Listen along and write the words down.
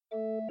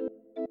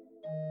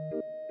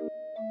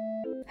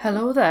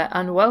Hello there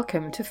and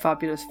welcome to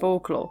Fabulous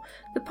Folklore,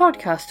 the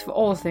podcast for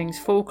all things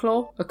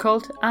folklore,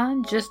 occult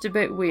and just a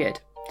bit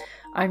weird.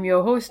 I'm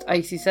your host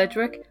Icy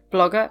Sedgwick,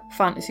 blogger,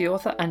 fantasy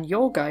author and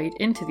your guide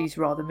into these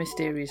rather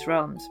mysterious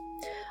realms.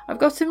 I've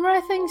got some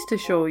rare things to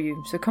show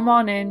you, so come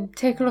on in,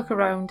 take a look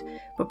around,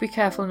 but be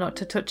careful not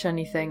to touch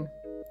anything.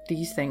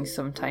 These things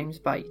sometimes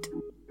bite.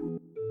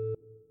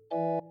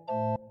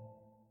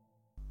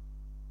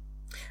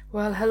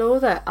 Well, hello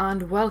there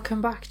and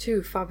welcome back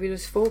to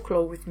Fabulous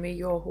Folklore with me,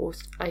 your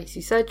host, Icy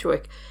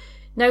Sedgwick.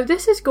 Now,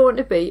 this is going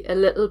to be a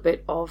little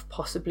bit of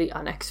possibly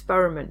an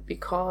experiment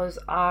because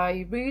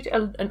I read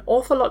an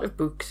awful lot of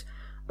books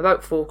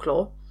about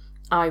folklore.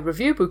 I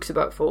review books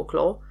about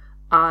folklore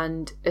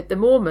and at the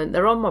moment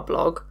they're on my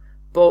blog,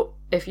 but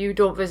if you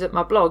don't visit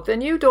my blog,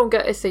 then you don't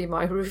get to see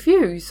my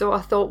reviews. So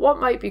I thought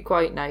what might be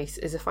quite nice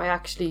is if I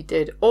actually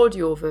did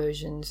audio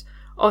versions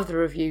of the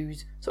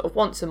reviews sort of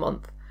once a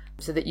month,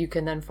 so that you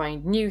can then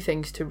find new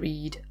things to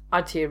read,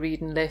 add to your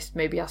reading list,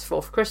 maybe ask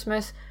for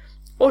Christmas,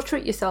 or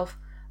treat yourself.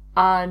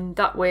 And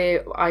that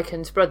way I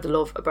can spread the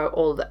love about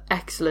all the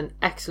excellent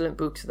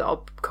books that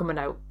are coming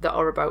out that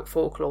are about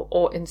folklore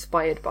or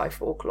inspired by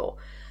folklore.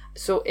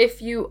 So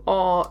if you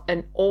are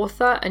an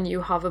author and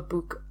you have a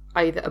book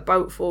either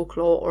about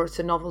folklore or it's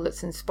a novel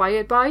that's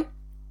inspired by,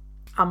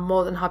 I'm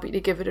more than happy to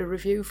give it a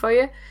review for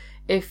you.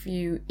 If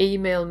you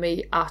email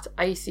me at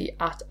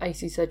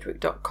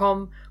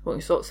icy@icysedgwick.com, we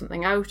can sort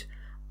something out.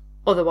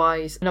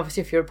 Otherwise, and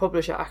obviously if you're a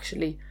publisher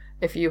actually,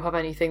 if you have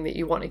anything that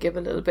you want to give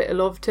a little bit of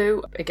love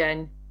to,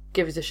 again,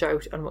 give us a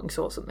shout and we can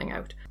sort something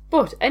out.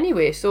 But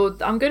anyway, so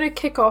I'm going to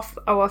kick off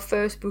our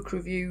first book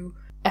review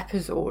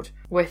episode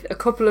with a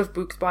couple of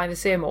books by the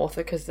same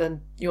author because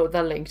then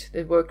they're linked,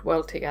 they worked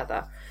well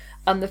together.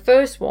 And the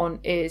first one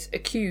is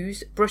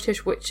Accused: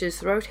 British Witches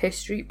Throughout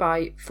History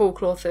by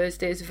Folklore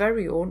Thursday's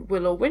very own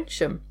Willow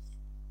Winsham.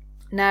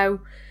 Now,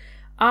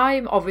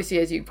 I'm obviously,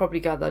 as you probably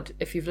gathered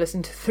if you've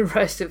listened to the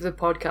rest of the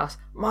podcast,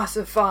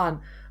 massive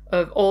fan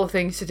of all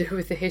things to do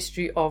with the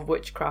history of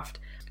witchcraft.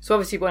 So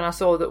obviously when I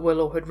saw that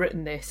Willow had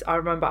written this, I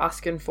remember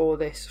asking for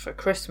this for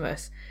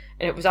Christmas,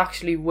 and it was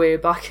actually way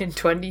back in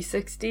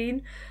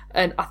 2016,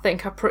 and I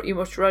think I pretty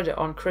much read it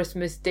on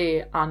Christmas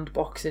Day and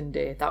Boxing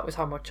Day. That was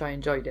how much I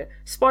enjoyed it.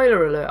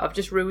 Spoiler alert, I've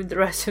just ruined the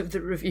rest of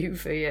the review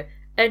for you.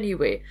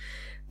 Anyway,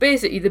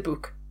 basically the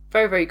book,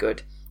 very, very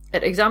good.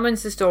 It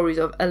examines the stories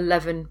of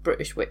 11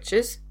 British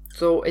witches,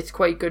 so it's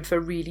quite good for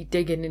really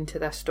digging into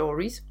their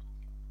stories.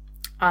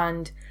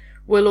 And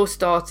Willow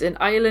starts in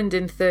Ireland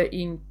in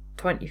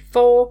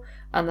 1324,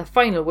 and the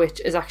final witch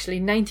is actually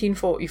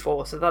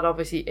 1944, so that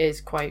obviously is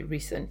quite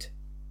recent,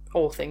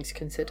 all things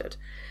considered.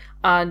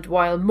 And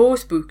while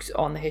most books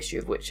on the history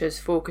of witches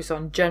focus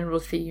on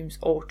general themes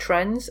or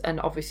trends, and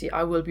obviously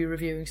I will be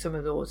reviewing some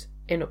of those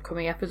in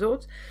upcoming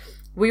episodes,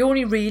 we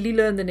only really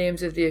learn the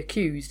names of the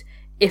accused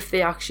if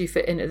they actually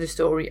fit into the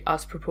story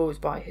as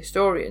proposed by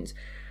historians.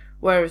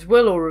 Whereas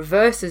Willow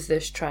reverses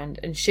this trend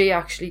and she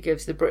actually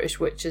gives the British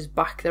witches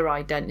back their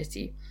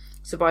identity.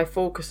 So by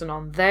focusing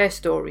on their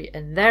story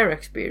and their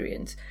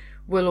experience,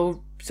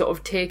 Willow sort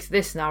of takes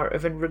this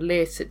narrative and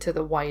relates it to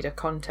the wider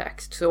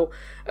context. So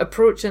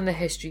approaching the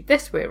history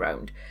this way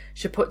around,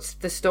 she puts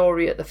the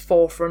story at the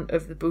forefront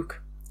of the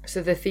book.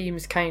 So the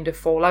themes kind of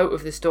fall out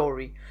of the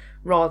story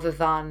rather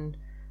than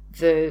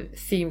the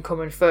theme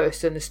coming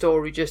first and the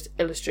story just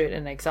illustrating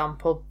an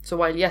example. So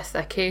while yes,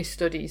 they're case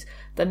studies,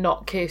 they're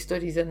not case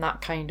studies in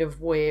that kind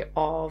of way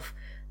of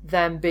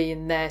them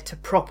being there to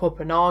prop up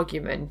an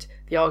argument.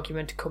 The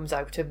argument comes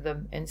out of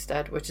them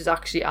instead, which is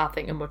actually, I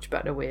think, a much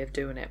better way of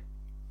doing it.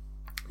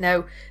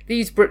 Now,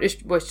 these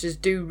British witches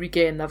do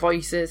regain their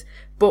voices,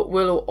 but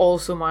Willow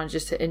also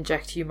manages to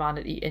inject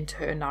humanity into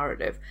her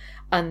narrative.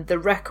 And the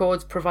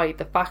records provide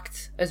the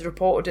facts as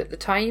reported at the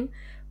time,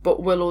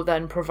 but Willow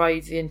then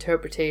provides the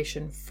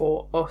interpretation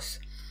for us.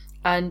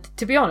 And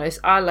to be honest,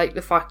 I like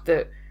the fact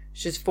that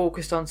she's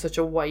focused on such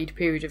a wide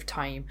period of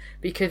time,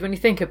 because when you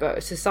think about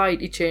it,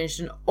 society changed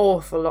an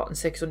awful lot in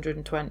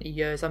 620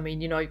 years. I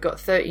mean, you've got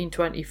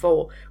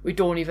 1324, we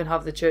don't even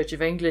have the Church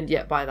of England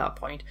yet by that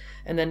point,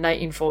 and then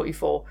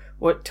 1944,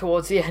 we're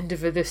towards the end of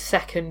the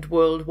Second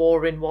World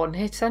War in one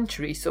hit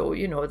century, so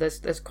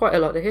there's quite a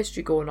lot of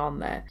history going on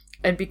there.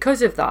 And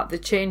because of that, the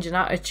change in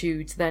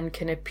attitudes then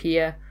can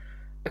appear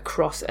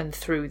across and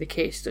through the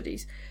case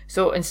studies.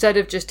 So instead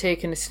of just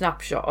taking a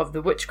snapshot of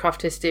the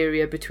witchcraft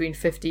hysteria between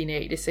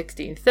 1580 to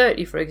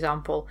 1630, for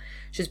example,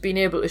 she's been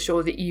able to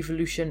show the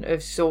evolution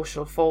of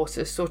social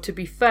forces. So to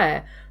be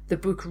fair, the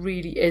book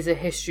really is a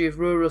history of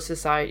rural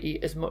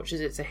society as much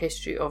as it's a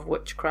history of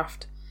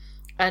witchcraft.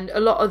 And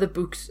a lot of the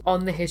books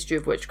on the history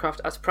of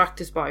witchcraft as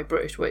practiced by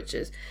British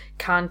witches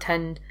can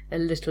tend a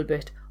little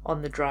bit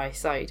on the dry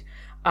side.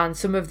 And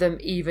some of them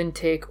even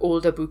take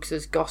older books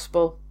as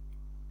gospel.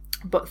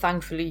 But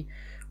thankfully,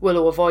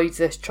 Willow avoids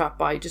this trap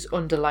by just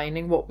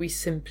underlining what we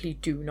simply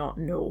do not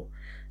know.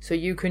 So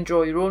you can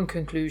draw your own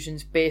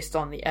conclusions based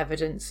on the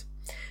evidence.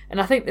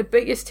 And I think the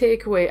biggest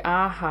takeaway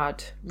I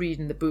had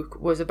reading the book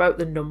was about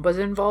the numbers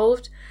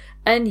involved.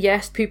 And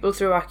yes, people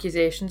threw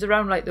accusations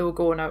around like they were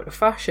going out of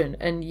fashion.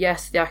 And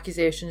yes, the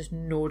accusations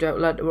no doubt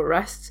led to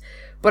arrests.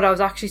 But I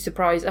was actually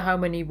surprised at how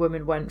many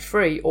women went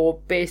free or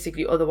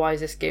basically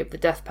otherwise escaped the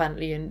death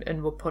penalty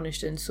and were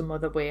punished in some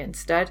other way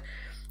instead.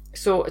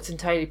 So it's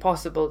entirely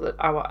possible that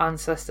our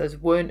ancestors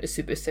weren't as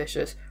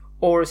superstitious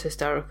or as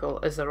hysterical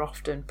as they're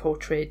often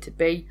portrayed to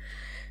be.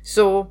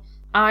 So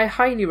I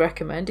highly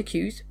recommend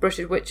Accused,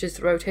 British Witches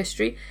Throughout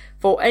History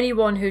for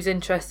anyone who's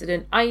interested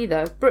in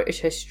either British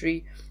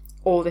history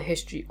or the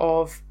history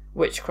of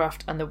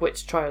witchcraft and the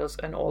witch trials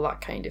and all that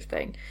kind of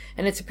thing.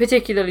 And it's a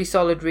particularly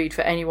solid read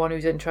for anyone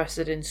who's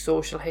interested in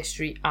social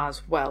history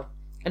as well.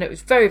 And it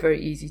was very,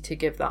 very easy to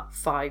give that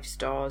 5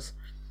 stars.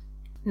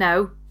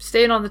 Now,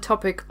 staying on the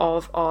topic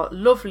of our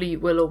lovely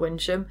Willow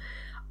Winsham,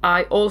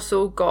 I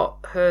also got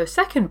her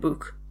second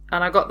book,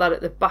 and I got that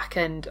at the back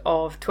end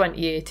of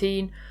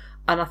 2018,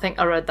 and I think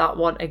I read that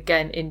one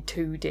again in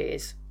 2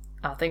 days.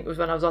 I think it was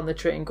when I was on the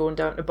train going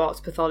down to Bart's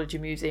Pathology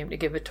Museum to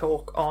give a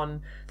talk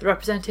on the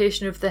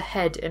representation of the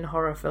head in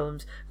horror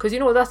films, because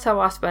that's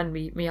how I spend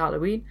me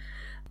Halloween.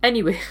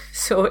 Anyway,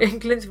 so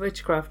England's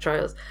witchcraft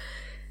trials.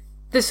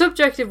 The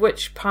subject of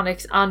witch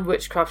panics and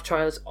witchcraft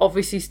trials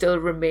obviously still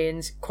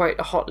remains quite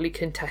a hotly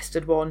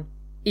contested one,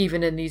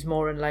 even in these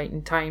more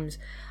enlightened times.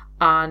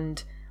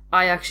 And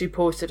I actually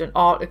posted an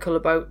article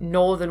about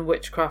Northern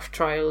witchcraft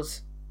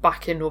trials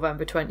back in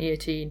November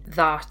 2018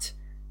 that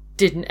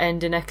didn't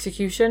end in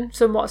execution,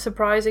 somewhat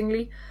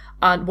surprisingly.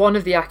 And one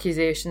of the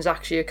accusations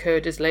actually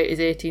occurred as late as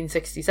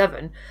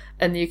 1867,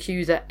 and the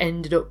accuser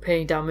ended up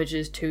paying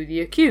damages to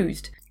the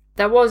accused.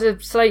 There was a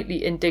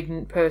slightly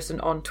indignant person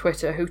on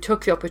Twitter who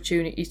took the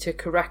opportunity to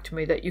correct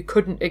me that you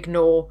couldn't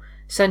ignore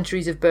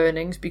centuries of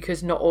burnings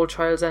because not all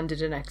trials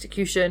ended in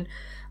execution,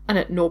 and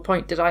at no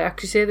point did I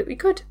actually say that we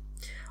could.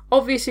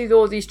 Obviously,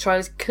 though, these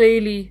trials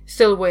clearly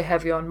still weigh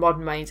heavy on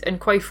modern minds, and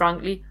quite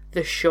frankly,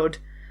 they should,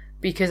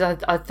 because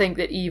I think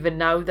that even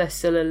now there's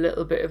still a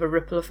little bit of a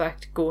ripple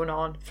effect going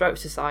on throughout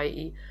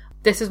society.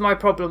 This is my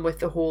problem with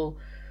the whole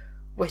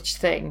witch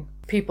thing.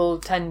 People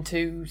tend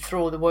to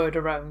throw the word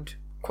around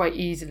quite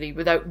easily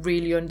without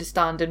really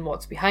understanding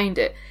what's behind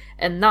it,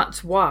 and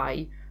that's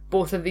why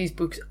both of these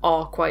books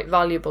are quite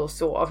valuable.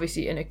 So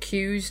obviously in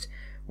Accused,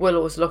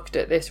 Willow's looked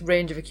at this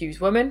range of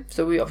accused women,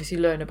 so we obviously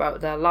learn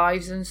about their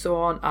lives and so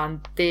on,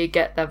 and they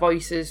get their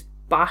voices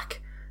back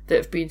that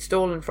have been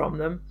stolen from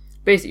them,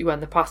 basically when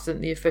they passed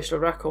in the official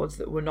records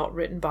that were not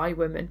written by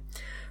women.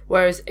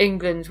 Whereas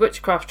England's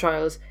witchcraft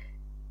trials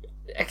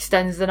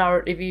extends the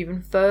narrative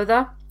even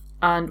further,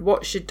 and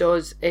what she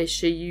does is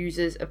she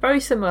uses a very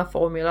similar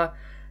formula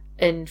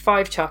in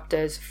 5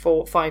 chapters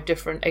for 5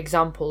 different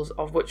examples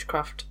of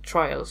witchcraft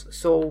trials.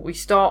 So we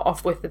start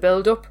off with the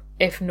build-up,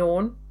 if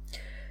known.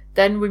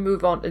 Then we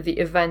move on to the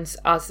events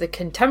as the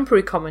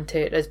contemporary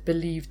commentators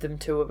believed them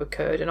to have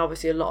occurred. And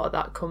obviously a lot of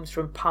that comes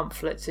from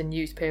pamphlets and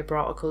newspaper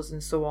articles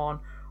and so on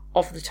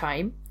of the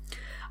time.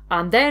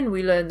 And then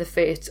we learn the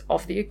fates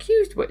of the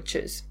accused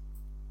witches.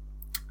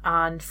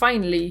 And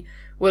finally,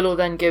 Willow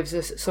then gives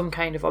us some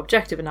kind of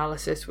objective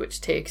analysis which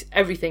takes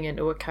everything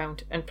into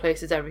account and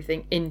places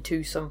everything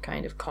into some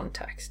kind of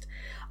context.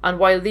 And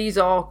while these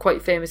are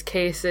quite famous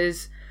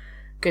cases,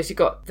 because you've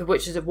got the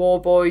Witches of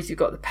Warboys, you've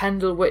got the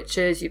Pendle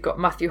Witches, you've got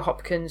Matthew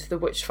Hopkins, the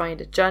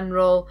Witchfinder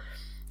General.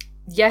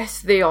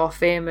 Yes, they are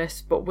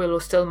famous, but Willow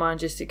still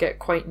manages to get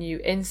quite new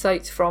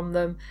insights from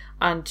them,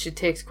 and she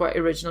takes quite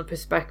original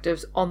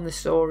perspectives on the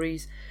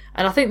stories.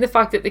 And I think the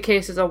fact that the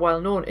cases are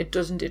well known, it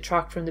doesn't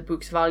detract from the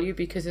book's value,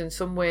 because in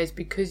some ways,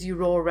 because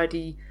you're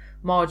already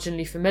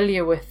marginally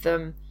familiar with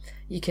them,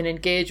 you can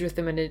engage with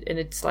them in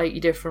a slightly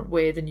different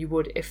way than you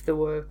would if they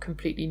were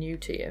completely new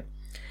to you.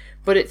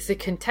 But it's the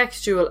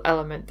contextual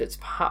element that's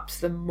perhaps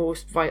the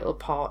most vital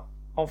part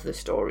of the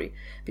story,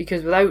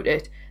 because without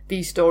it,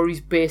 these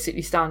stories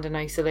basically stand in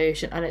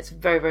isolation, and it's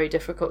very, very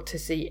difficult to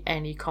see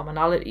any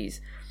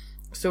commonalities.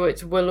 So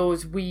it's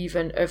Willow's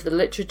weaving of the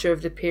literature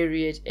of the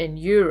period in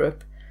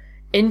Europe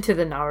into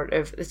the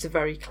narrative that's a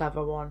very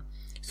clever one.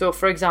 So,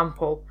 for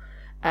example,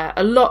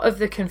 a lot of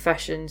the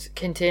confessions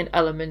contain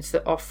elements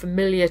that are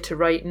familiar to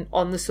writing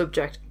on the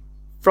subject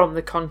from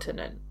the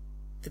continent.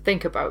 To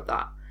think about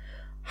that.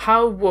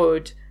 How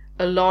would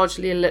a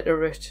largely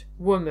illiterate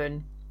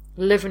woman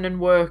living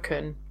and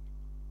working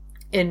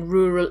in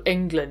rural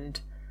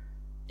England,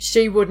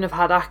 she wouldn't have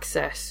had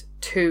access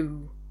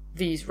to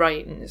these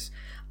writings?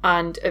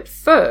 And at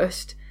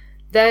first,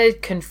 their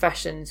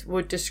confessions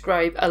would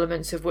describe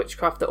elements of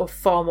witchcraft that are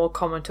far more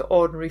common to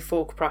ordinary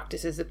folk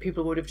practices that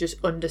people would have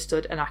just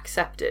understood and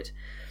accepted.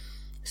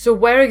 So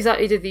where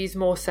exactly do these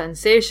more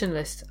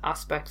sensationalist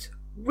aspects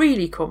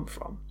really come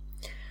from?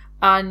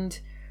 And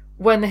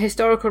when the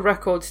historical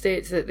record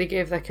states that they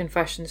gave their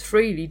confessions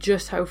freely,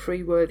 just how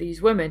free were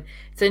these women?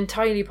 It's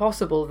entirely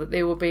possible that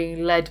they were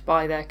being led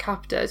by their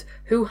captors,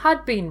 who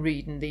had been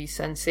reading these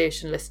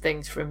sensationalist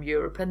things from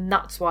Europe, and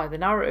that's why the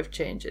narrative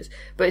changes.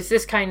 But it's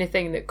this kind of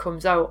thing that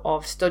comes out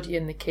of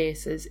studying the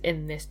cases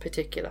in this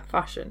particular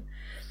fashion.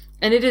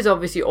 And it is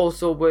obviously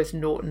also worth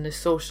noting the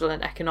social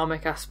and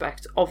economic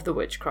aspects of the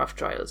witchcraft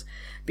trials,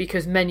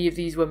 because many of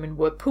these women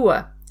were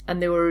poor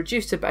and they were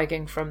reduced to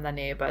begging from their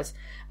neighbours.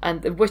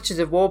 And the Witches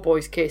of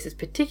Warboys case is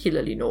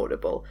particularly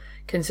notable,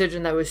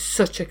 considering there was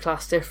such a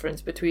class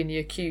difference between the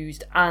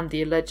accused and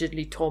the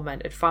allegedly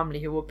tormented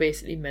family, who were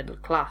basically middle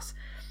class.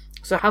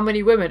 So how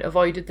many women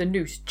avoided the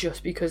noose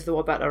just because they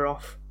were better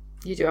off?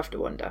 You do have to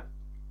wonder.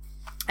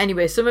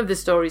 Anyway, some of the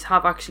stories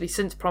have actually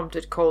since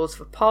prompted calls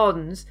for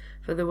pardons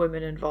for the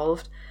women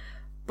involved.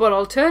 But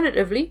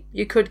alternatively,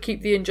 you could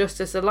keep the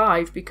injustice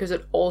alive, because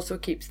it also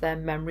keeps their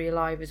memory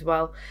alive as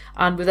well.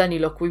 And with any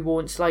luck, we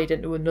won't slide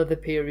into another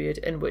period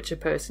in which a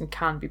person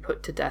can be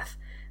put to death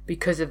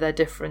because of their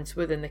difference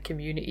within the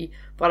community.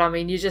 But I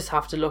mean, you just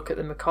have to look at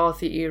the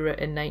McCarthy era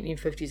in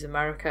 1950s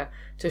America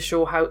to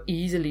show how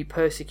easily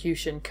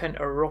persecution can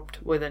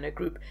erupt within a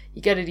group.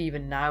 You get it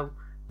even now.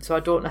 So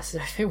I don't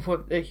necessarily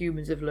think the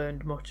humans have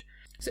learned much.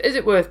 So is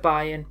it worth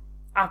buying?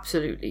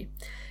 Absolutely.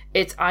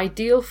 It's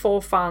ideal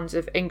for fans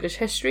of English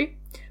history,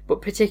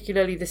 but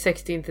particularly the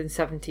 16th and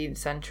 17th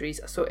centuries.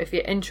 So if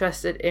you're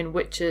interested in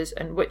witches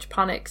and witch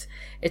panics,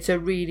 it's a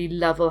really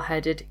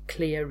level-headed,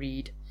 clear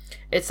read.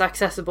 It's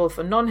accessible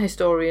for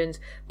non-historians,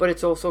 but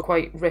it's also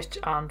quite rich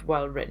and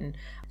well written.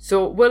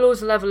 So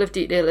Willow's level of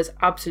detail is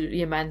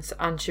absolutely immense,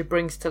 and she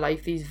brings to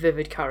life these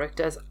vivid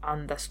characters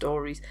and their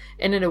stories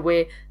in a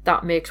way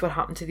that makes what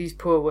happened to these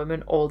poor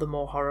women all the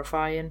more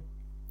horrifying.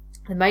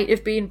 They might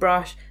have been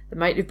brash, they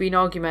might have been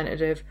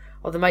argumentative,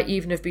 or they might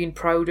even have been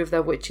proud of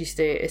their witchy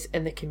status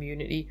in the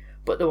community,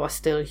 but they were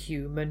still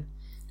human.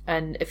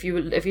 And if you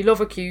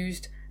love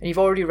Accused and you've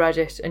already read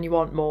it and you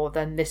want more,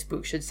 then this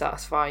book should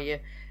satisfy you.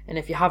 And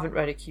if you haven't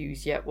read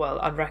Accused yet, well,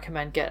 I'd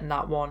recommend getting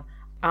that one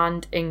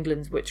and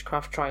England's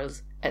Witchcraft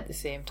Trials at the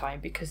same time,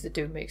 because they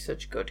do make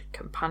such good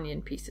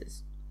companion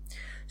pieces.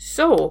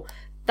 So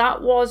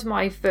that was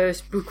my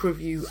first book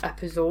review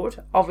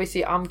episode.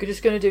 Obviously, I'm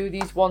just going to do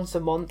these once a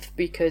month,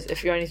 because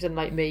if you're anything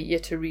like me, your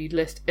to-read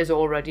list is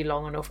already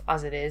long enough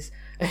as it is,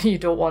 and you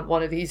don't want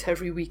one of these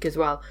every week as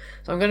well.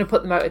 So I'm going to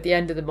put them out at the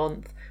end of the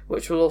month,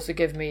 which will also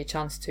give me a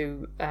chance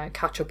to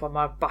catch up on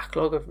my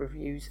backlog of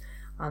reviews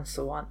and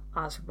so on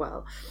as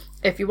well.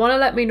 If you want to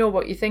let me know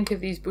what you think of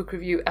these book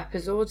review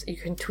episodes, you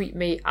can tweet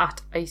me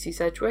at Icy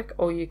Sedgwick,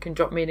 or you can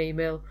drop me an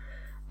email.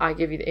 I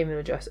gave you the email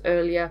address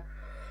earlier.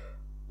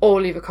 Or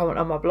leave a comment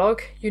on my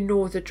blog. You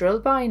know the drill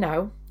by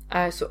now.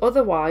 So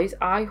otherwise,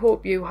 I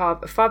hope you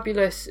have a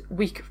fabulous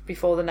week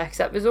before the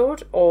next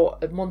episode, or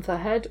a month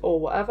ahead,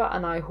 or whatever,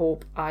 and I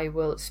hope I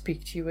will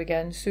speak to you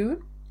again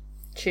soon.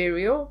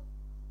 Cheerio.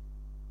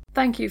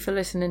 Thank you for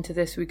listening to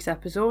this week's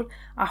episode.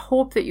 I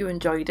hope that you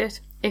enjoyed it.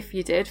 If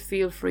you did,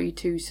 feel free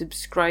to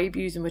subscribe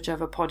using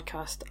whichever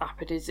podcast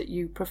app it is that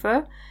you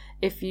prefer.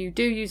 If you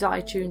do use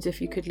iTunes,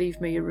 if you could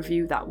leave me a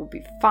review, that would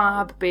be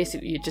fab.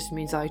 Basically, it just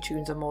means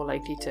iTunes are more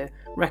likely to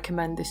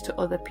recommend this to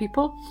other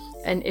people.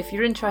 And if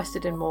you're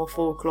interested in more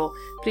folklore,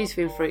 please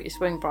feel free to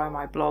swing by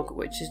my blog,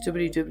 which is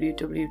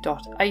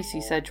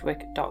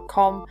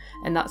www.icysedgwick.com,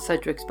 and that's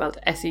Sedgwick spelled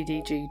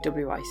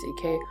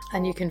Sedgwick.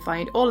 And you can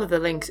find all of the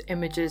links,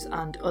 images,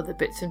 and other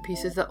bits and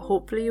pieces that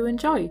hopefully you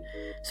enjoy.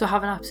 So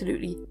have an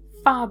absolutely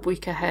fab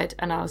week ahead,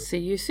 and I'll see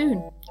you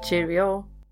soon. Cheerio.